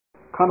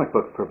Comic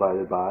books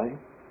provided by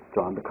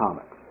Drawn to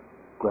Comics,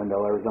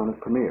 Glendale, Arizona's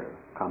premier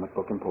comic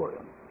book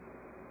emporium.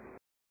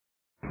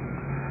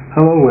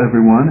 Hello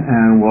everyone,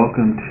 and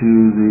welcome to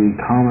the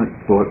comic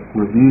book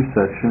review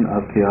section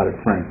of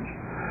Chaotic Fringe.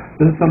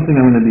 This is something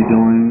I'm going to be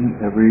doing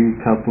every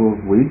couple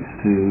of weeks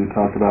to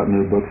talk about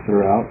new books that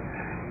are out,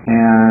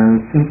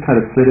 and it seems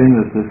kind of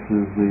fitting that this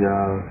is the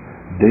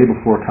day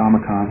before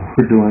Comic-Con.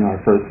 We're doing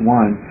our first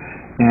one,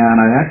 and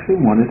I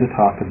actually wanted to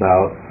talk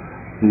about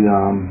the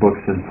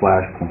books in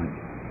Flashpoint.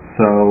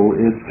 So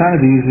it's kind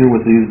of easier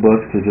with these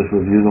books to just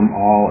review them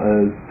all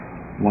as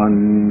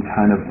one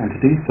kind of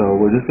entity. So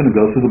we're just going to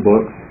go through the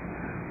books,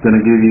 going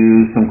to give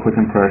you some quick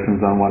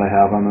impressions on what I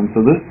have on them.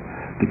 So this,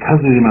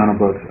 because of the amount of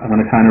books, I'm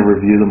going to kind of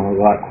review them a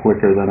lot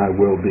quicker than I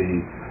will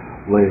be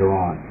later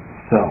on.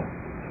 So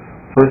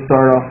first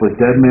start off with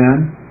Dead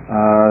Man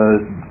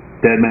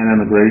and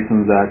the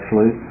Graysons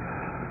actually.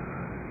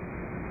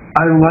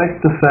 I like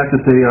the fact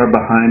that they are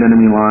behind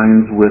enemy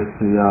lines with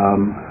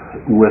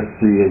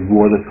the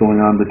war that's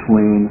going on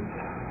between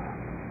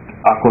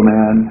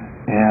Aquaman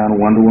and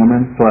Wonder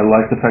Woman. So I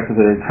like the fact that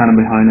they're kind of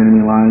behind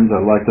enemy lines. I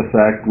like the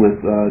fact with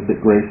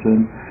Dick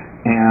Grayson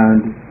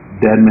and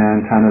Dead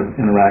Man kind of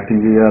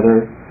interacting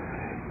together.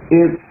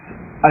 It's,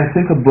 I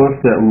think, a book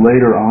that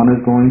later on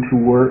is going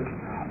to work.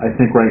 I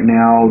think right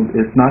now,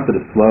 it's not that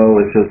it's slow,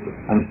 it's just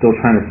I'm still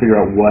trying to figure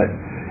out what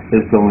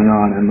is going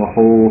on, and the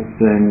whole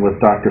thing with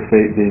Dr.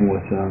 Fate being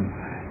with him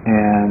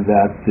and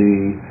that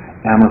the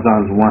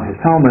Amazons want his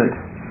helmet,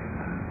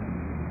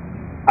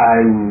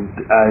 I'm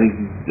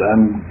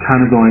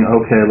kind of going,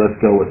 okay, let's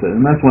go with it.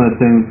 And that's one of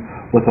the things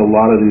with a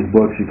lot of these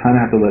books, you kind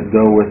of have to let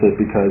go with it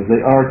because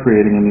they are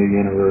creating a new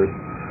universe.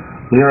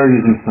 They are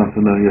using some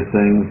familiar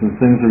things, and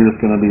things are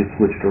just going to be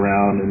switched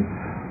around and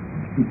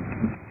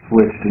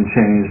switched and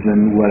changed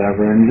and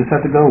whatever, and you just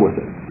have to go with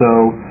it.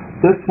 So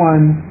this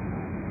one,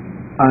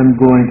 I'm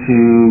going to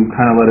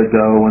kind of let it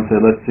go and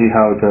say, let's see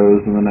how it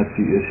goes in the next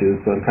few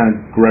issues. So I'm kind of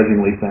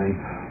grudgingly saying,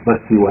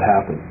 let's see what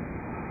happens.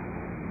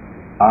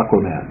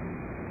 Aquaman.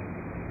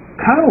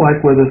 Kind of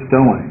like where this is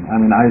going. I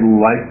mean, I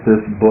like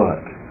this book.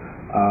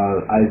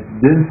 I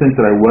didn't think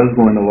that I was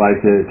going to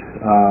like it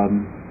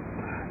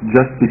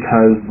just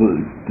because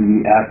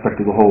the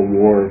aspect of the whole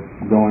war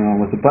going on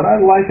with it. But I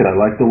like it. I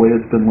like the way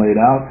it's been laid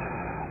out.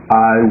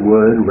 I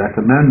would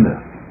recommend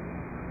this.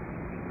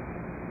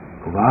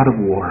 God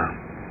of War.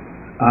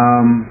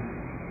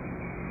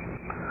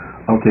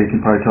 Okay, you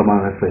can probably tell by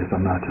my face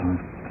I'm not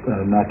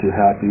too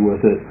happy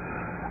with it.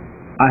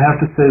 I have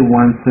to say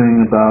one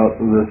thing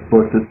about this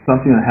book. It's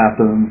something that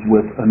happens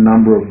with a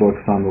number of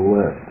books on the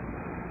list.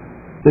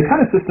 They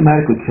kind of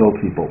systematically kill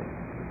people,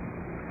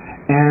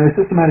 and they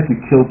systematically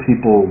kill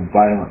people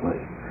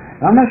violently.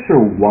 And I'm not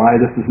sure why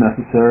this is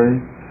necessary.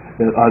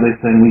 Are they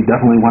saying we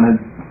definitely wanted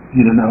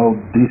you to know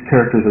these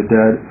characters are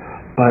dead,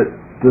 but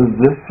the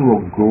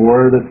visceral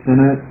gore that's in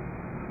it,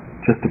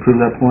 just to prove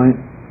that point,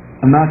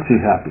 I'm not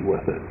too happy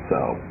with it. So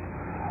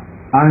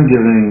I'm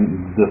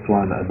giving this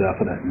one a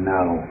definite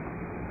no.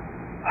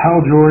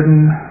 Hal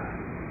Jordan,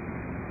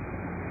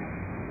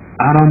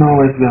 I don't know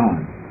where it's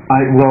going.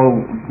 Well,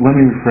 let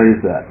me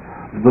rephrase that.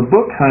 The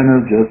book kind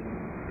of just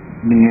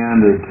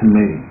meandered to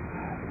me.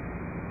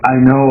 I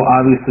know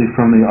obviously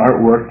from the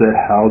artwork that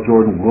Hal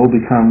Jordan will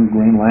become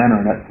Green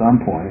Lantern at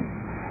some point,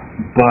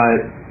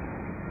 but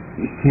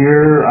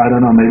here, I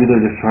don't know, maybe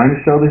they're just trying to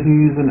show that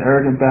he's an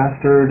arrogant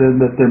bastard and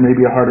that there may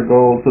be a heart of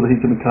gold so that he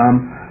can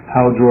become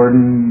Hal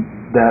Jordan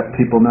that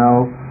people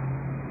know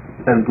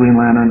as Green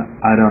Lantern.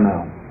 I don't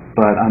know,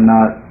 but I'm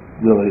not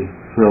really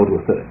thrilled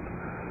with it.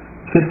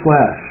 Kid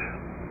Flash,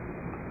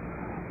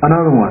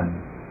 another one.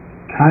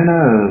 Kind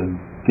of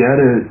get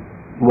it,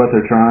 what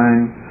they're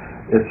trying.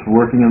 It's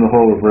working in the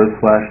whole Reverse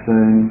Flash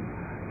thing,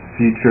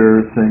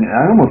 future thing.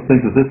 I almost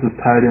think that this is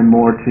tied in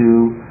more to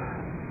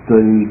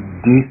the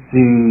DC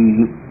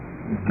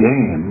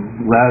game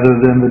rather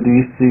than the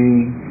DC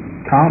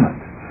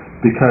comics,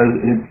 because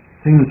it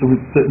seems to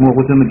fit more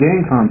within the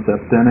game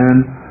concept than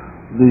in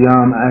the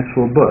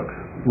actual book,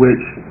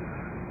 which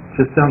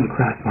just sounds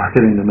crass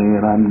marketing to me,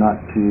 and I'm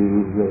not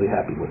too really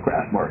happy with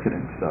crass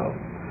marketing. So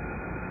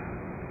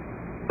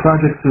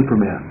Project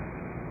Superman,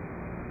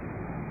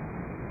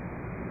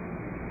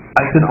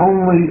 I can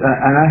only,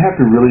 and I have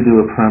to really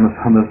do a premise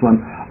on this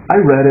one.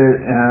 I read it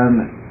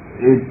and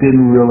it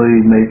didn't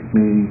really make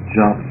me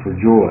jump for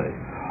joy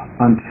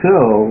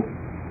until,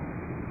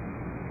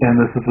 and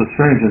this is what's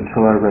strange,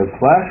 until I read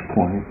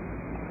Flashpoint,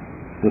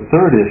 the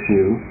third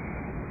issue,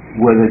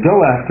 where they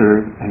go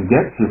after and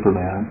get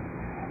Superman,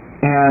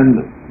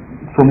 and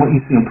from what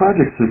you see in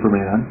Project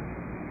Superman,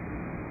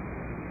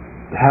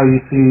 how you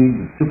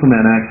see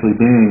Superman actually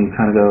being, you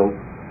kind of go,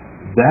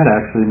 that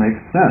actually makes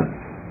sense.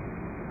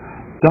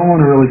 Don't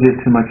want to really give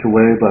too much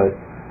away, but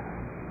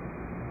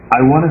I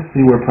want to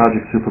see where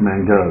Project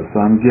Superman goes. So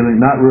I'm giving,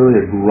 not really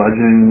a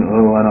grudging,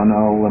 oh, I don't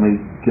know, let me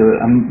give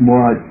it, I'm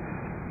more like,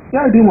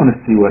 yeah, I do want to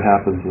see what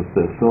happens with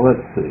this. So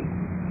let's see.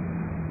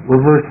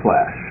 Reverse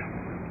Flash.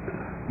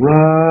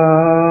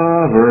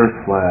 Reverse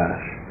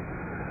Flash.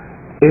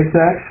 It's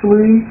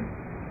actually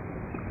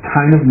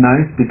kind of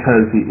nice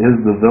because he is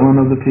the villain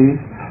of the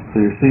piece,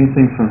 so you're seeing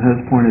things from his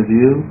point of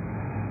view.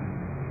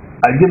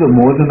 I give it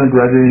more than a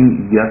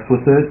grudging yes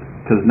with it,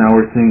 because now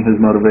we're seeing his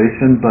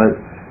motivation, but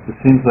it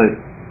seems like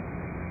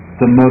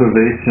the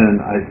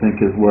motivation, I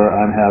think, is where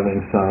I'm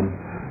having some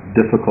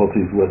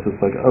difficulties with. It's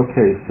like,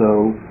 okay,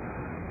 so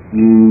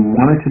you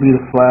wanted to be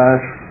the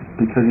Flash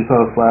because you saw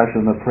the Flash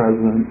in the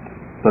present,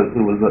 but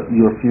it was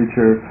your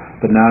future,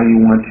 but now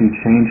you want to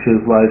change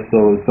his life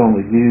so it's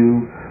only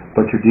you,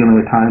 but you're dealing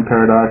with time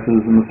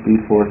paradoxes in the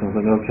Speed Force, and it's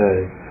like, okay,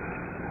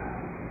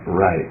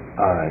 right,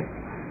 alright.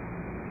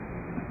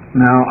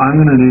 Now, I'm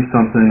going to do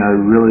something I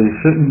really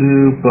shouldn't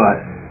do,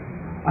 but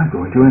I'm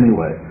going to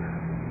anyway.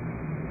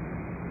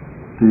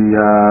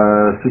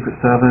 The Secret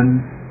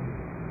Seven,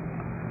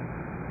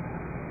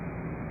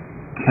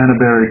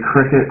 Canterbury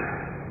Cricket,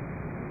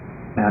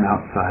 and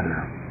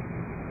Outsider.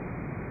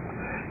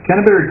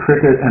 Canterbury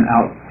Cricket and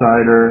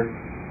Outsider,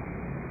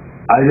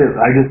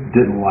 I just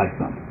didn't like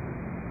them.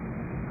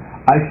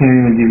 I can't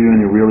even give you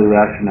any really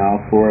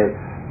rationale for it.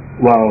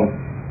 Well,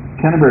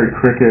 Canterbury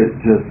Cricket,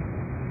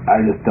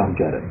 I just don't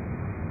get it.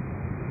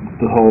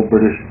 The whole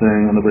British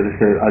thing and the British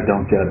character, I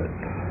don't get it.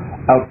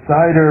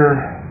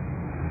 Outsider,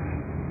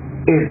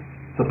 it's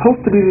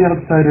supposed to be the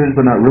outsiders,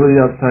 but not really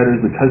the outsiders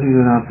because he's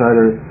an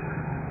outsider.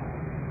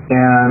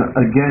 And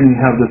again, you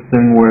have this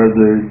thing where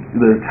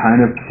they're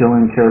kind of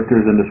killing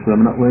characters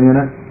indiscriminately in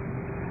it,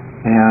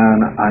 and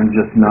I'm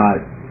just not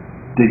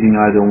digging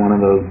either one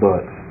of those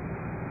books.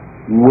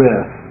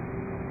 With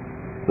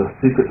the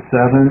Secret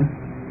Seven,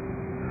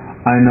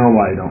 I know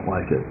why I don't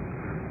like it.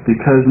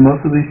 Because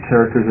most of these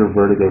characters are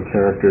Vertigo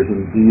characters,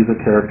 and these are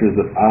characters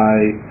that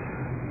I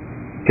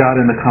got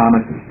into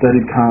comics and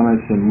studied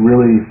comics and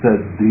really said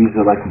these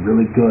are like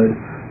really good,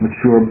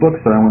 mature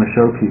books that I want to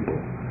show people.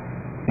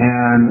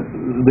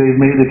 And they've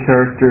made the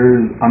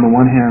characters, on the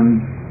one hand,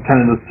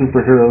 kind of the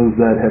superheroes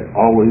that have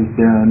always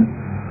been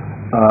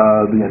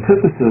the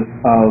antithesis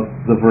of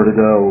the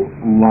Vertigo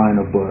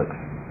line of books.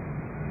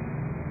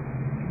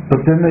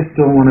 But then they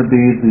still want to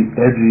be the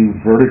edgy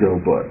Vertigo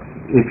books.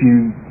 If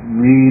you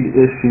read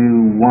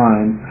issue 1,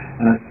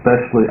 and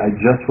especially I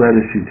just read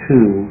issue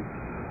 2,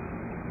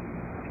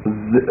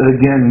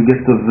 again you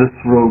get the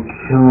visceral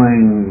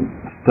killing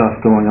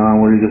stuff going on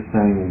where you're just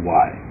saying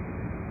why.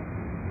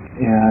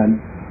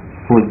 And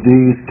for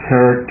these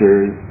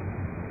characters,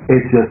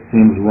 it just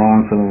seems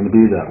wrong for them to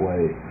be that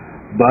way.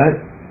 But,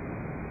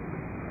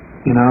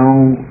 you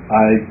know,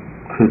 I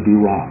could be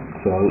wrong.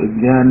 So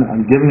again,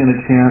 I'm giving it a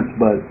chance,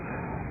 but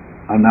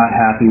I'm not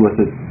happy with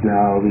it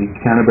now. The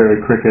Canterbury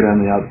Cricket and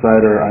the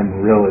Outsider, I'm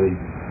really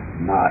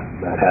not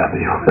that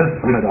happy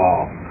with them at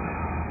all.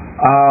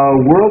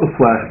 World of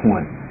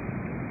Flashpoint.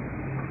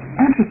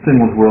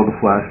 Interesting with World of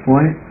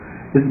Flashpoint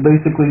is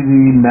basically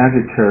the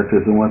magic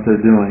characters and what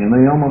they're doing, and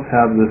they almost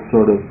have this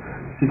sort of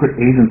secret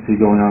agency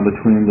going on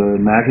between the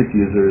magic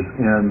users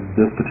and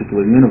this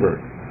particular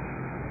universe.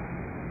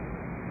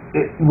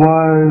 It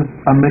was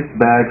a mixed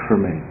bag for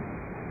me.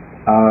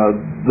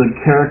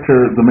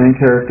 The main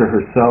character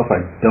herself,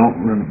 I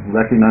don't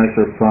recognize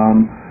her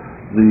from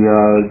the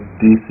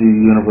DC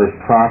universe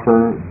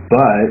proper,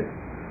 but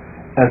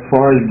as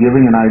far as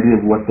giving an idea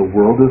of what the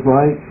world is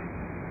like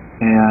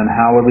and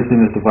how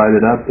everything is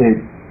divided up, it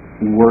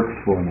works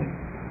for me.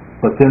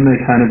 But then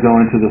they kind of go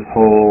into this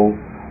whole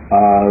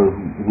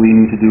we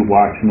need to do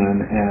Watchmen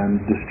and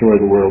destroy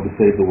the world to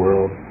save the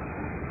world,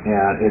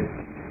 and it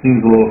seems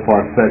a little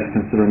far-fetched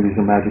considering these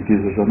are magic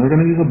users and they're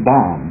going to use a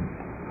bomb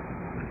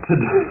to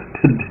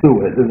do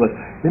it. It's like,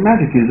 you're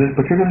magic users,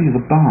 but you're going to use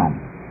a bomb.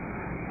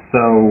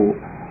 So,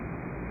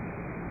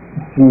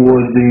 for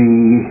the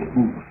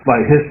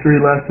slight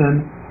history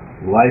lesson,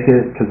 like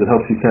it because it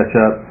helps you catch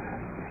up.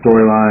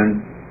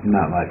 Storyline,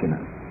 not liking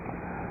it.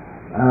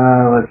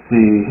 Let's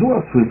see, who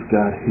else we've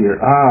got here?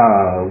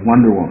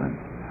 Wonder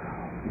Woman.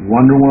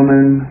 Wonder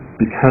Woman,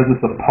 because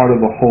it's a part of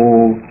the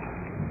whole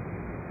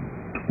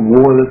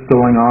war that's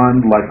going on,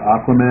 like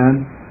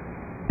Aquaman,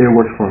 it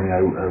worked for me. I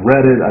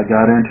read it, I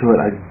got into it,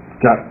 I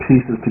got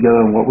pieces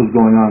together on what was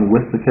going on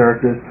with the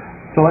characters,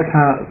 so I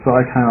kind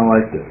of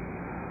liked it.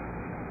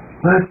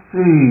 Let's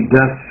see,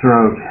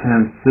 Deathstroke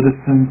and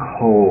Citizen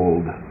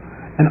Cold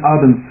and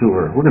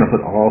Abensur. We're going to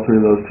put all three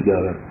of those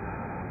together.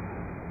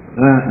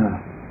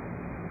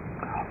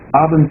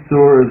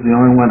 Abensur is the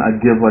only one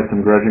I'd give like some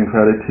grudging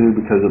credit to,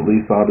 because at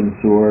least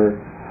Abensur,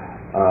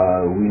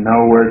 we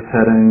know where it's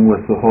heading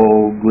with the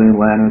whole Green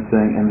Lantern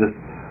thing, and just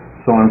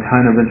so I'm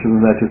kind of interested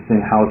in that, just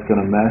seeing how it's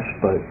going to mesh.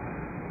 But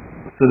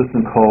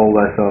Citizen Cold,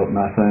 I felt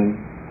nothing.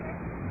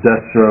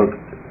 Deathstroke,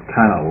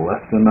 kind of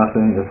less than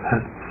nothing, if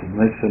that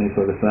makes any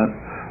sort of sense.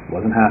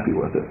 Wasn't happy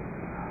with it.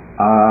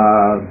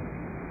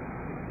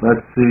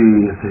 Let's see,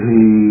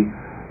 the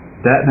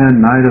Batman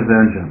Night of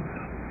Vengeance.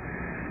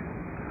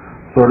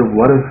 Sort of,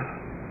 what if,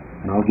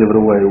 and I'll give it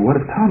away, what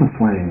if Thomas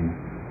Wayne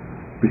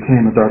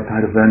became a Dark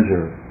Knight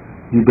Avenger?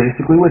 You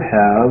basically would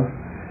have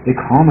a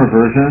calmer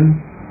version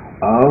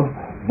of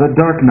The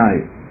Dark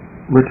Knight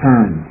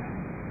Returns.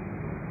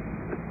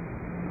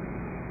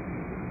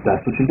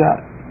 That's what you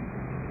got.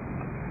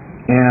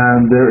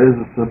 and there is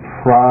a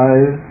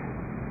surprise,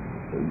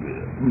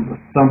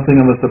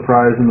 something of a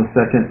surprise in the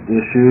second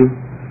issue,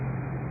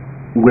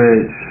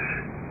 which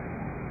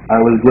I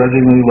was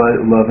grudgingly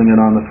loving it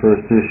on the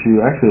first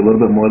issue, actually a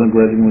little bit more than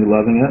grudgingly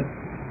loving it.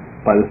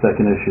 By the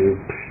second issue,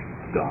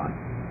 it's gone.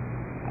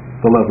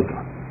 The love is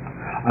gone.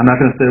 I'm not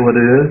going to say what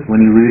it is.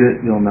 When you read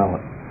it, you'll know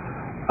it.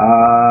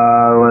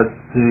 Let's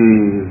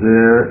see.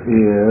 There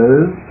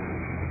is...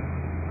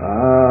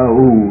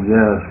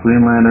 yes,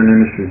 Green Lantern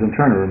Industries. I'm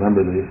trying to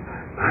remember these.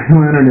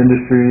 Green Lantern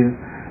Industries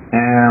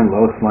and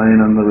Lois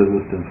Lane and the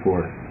Resistance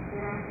Force.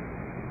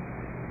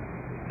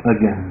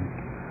 Again,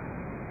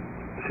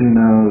 two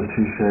no's,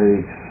 two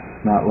shakes,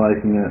 not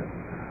liking it.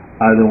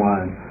 Either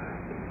one.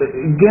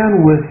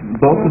 Again, with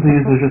both of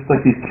these, there's just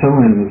like these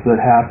killings that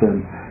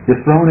happen.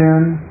 You're thrown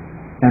in,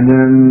 and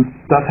then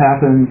stuff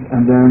happens,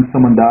 and then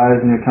someone dies,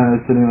 and you're kind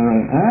of sitting there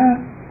like,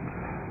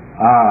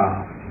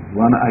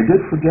 I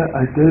did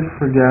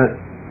forget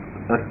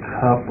a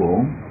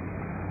couple.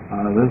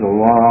 There's a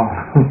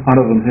lot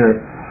of them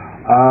here.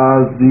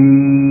 I'm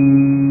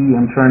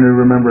trying to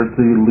remember, it's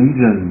the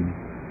Legion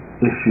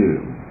issue.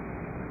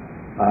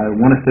 I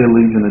want to say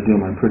Legion of Doom.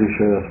 I'm pretty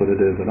sure that's what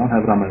it is. I don't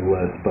have it on my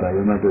list, but I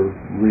remember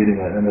reading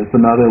it. And it's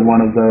another one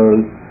of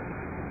those.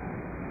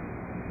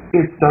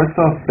 It starts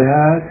off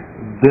bad,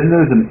 then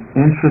there's an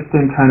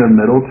interesting kind of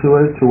middle to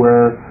it, to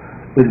where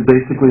it's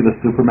basically the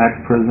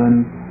Supermax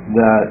prison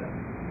that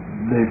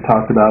they've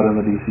talked about in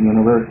the DC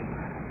universe.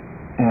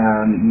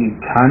 And you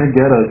kind of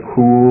get a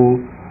cool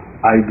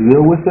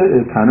idea with it.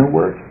 It kind of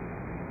works.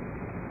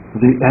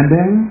 The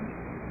ending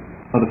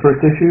of the first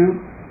issue,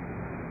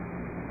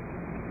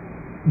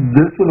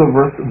 this was a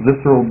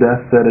visceral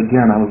death that,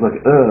 again, I was like,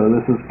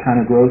 this is kind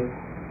of gross,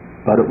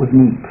 but it was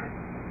neat.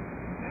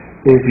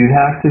 If you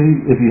have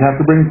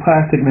to bring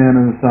Plastic Man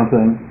into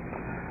something,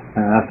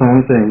 and that's what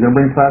I'm saying, you're going to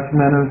bring Plastic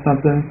Man into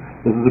something,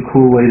 this is a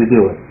cool way to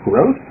do it.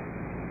 Gross,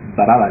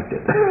 but I liked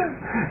it.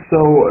 So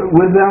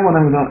with that one,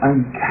 I'm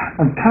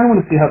kind of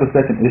want to see how the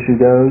second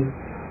issue goes.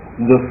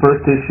 The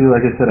first issue,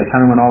 like I said, I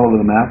kind of went all over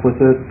the map with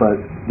it,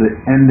 but the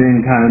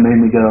ending kind of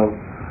made me go,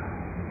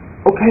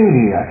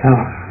 okay, I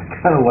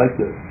kind of liked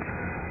it.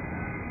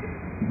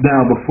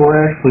 Now, before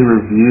I actually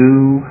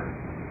review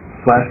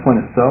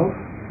Flashpoint itself,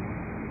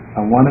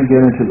 I want to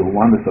get into the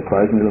one that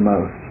surprised me the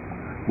most,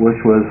 which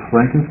was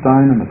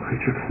Frankenstein and the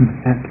Creature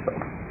Commando.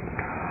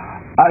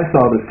 I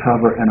saw this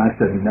cover and I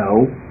said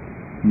no,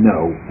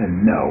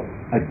 and no.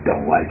 I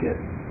don't like it.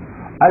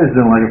 I just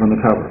didn't like it from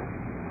the cover.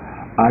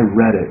 I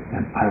read it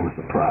and I was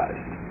surprised.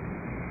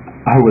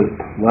 I was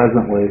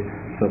pleasantly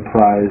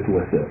surprised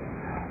with it.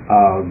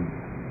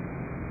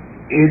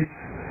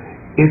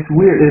 It's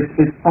weird.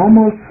 It's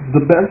almost,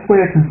 the best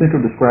way I can think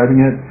of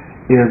describing it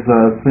is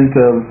think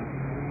of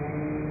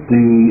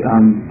the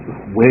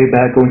way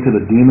back going to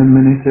the Demon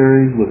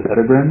miniseries with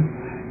Edegren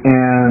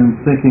and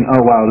thinking,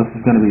 oh wow, this is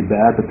going to be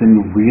bad, but then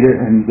you read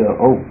it and you go,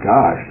 oh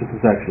gosh, this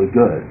is actually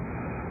good.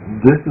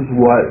 This is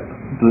what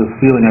the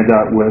feeling I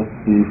got with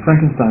the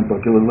Frankenstein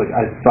book. It was like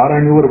I thought I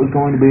knew what it was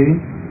going to be,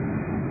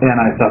 and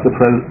I thought the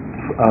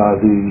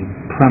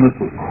premise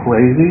was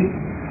crazy,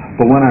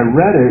 but when I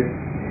read it,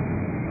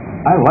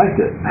 I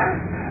liked it,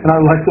 and I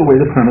liked the way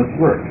the premise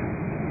worked.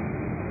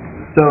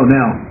 So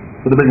now,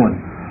 for the big one,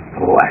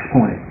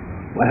 Flashpoint.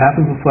 What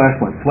happens with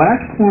Flashpoint?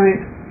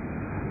 Flashpoint,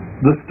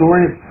 the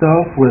story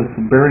itself with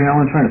Barry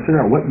Allen trying to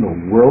figure out what in the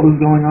world is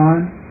going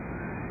on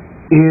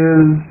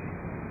is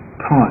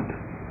taunt.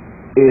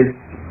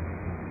 It's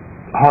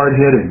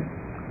hard-hitting,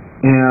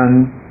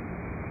 and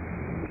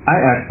I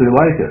actually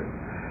like it.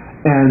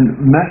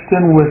 And meshed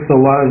in with a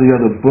lot of the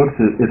other books,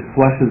 it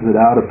fleshes it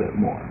out a bit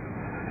more.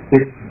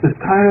 It's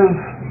kind of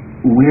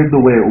weird the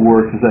way it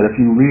works, is that if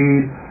you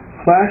read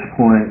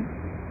Flashpoint,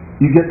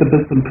 you get the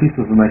bits and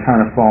pieces and they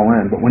kind of fall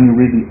in. But when you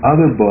read the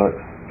other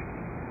books,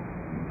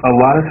 a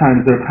lot of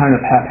times they're kind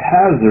of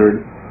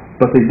haphazard,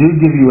 but they do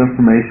give you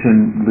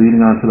information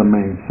leading on to the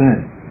main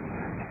thing.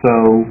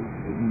 So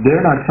they're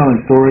not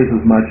telling stories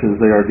as much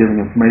as they are giving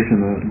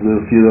information.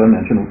 The few that I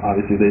mentioned,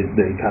 obviously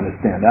they kind of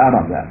stand out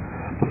on that.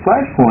 The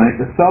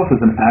Flashpoint itself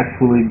is an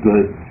actually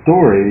good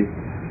story.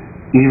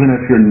 Even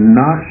if you're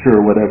not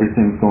sure what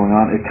everything's going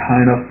on, it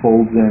kind of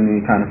folds in and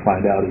you kind of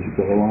find out as you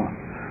go along.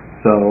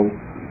 So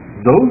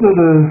those are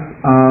the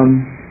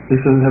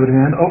issues I have at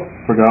hand. Oh,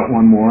 forgot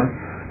one more.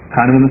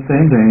 Kind of in the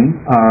same vein.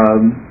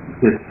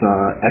 It's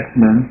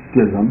X-Men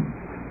Schism,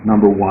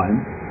 #1.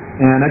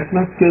 And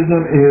X-Men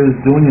Schism is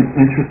doing an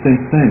interesting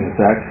thing.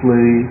 It's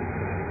actually,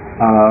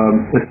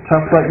 it's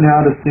tough right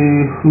now to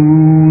see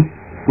who's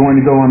going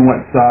to go on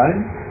what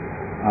side,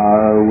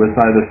 with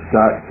either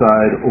Scott's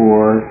side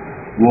or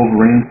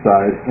Wolverine's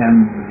side.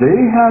 And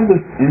they have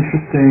this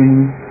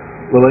interesting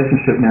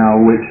relationship now,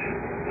 which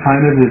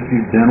kind of, if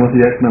you've been with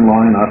the X-Men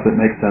long enough, it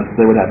makes sense that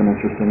they would have an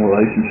interesting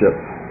relationship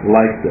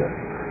like this.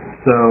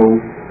 So,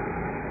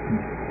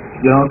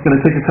 it's going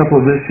to take a couple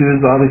of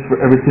issues,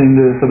 obviously,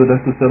 for the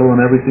dust to settle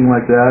and everything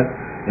like that.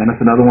 And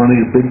it's another one of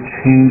these big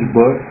change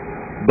books.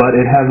 But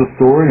it has a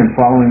story, and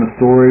following the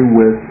story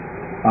with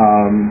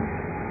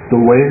the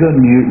way the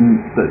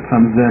mutant that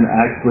comes in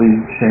actually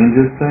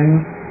changes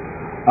things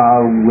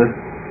with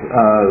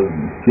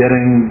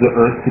getting the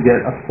Earth to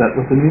get upset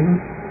with the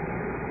mutants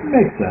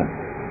makes sense.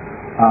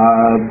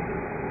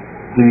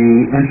 The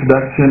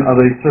introduction of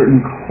a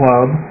certain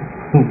club,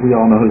 we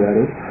all know who that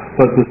is,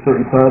 but the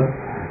certain club,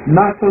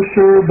 not so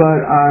sure,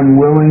 but I'm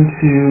willing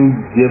to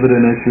give it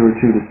an issue or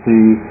two to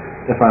see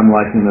if I'm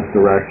liking this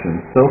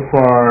direction. So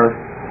far,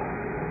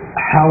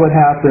 how it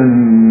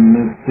happened,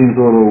 it seems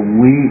a little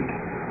weak,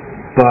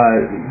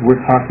 but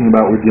we're talking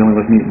about we're dealing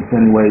with mutants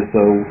anyway,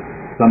 so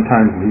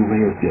sometimes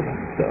leeway is given.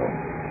 So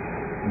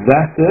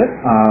that's it.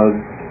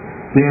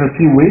 See you in a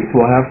few weeks.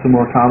 We'll have some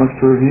more comics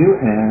to review,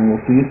 and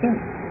we'll see you soon.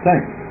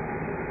 Thanks.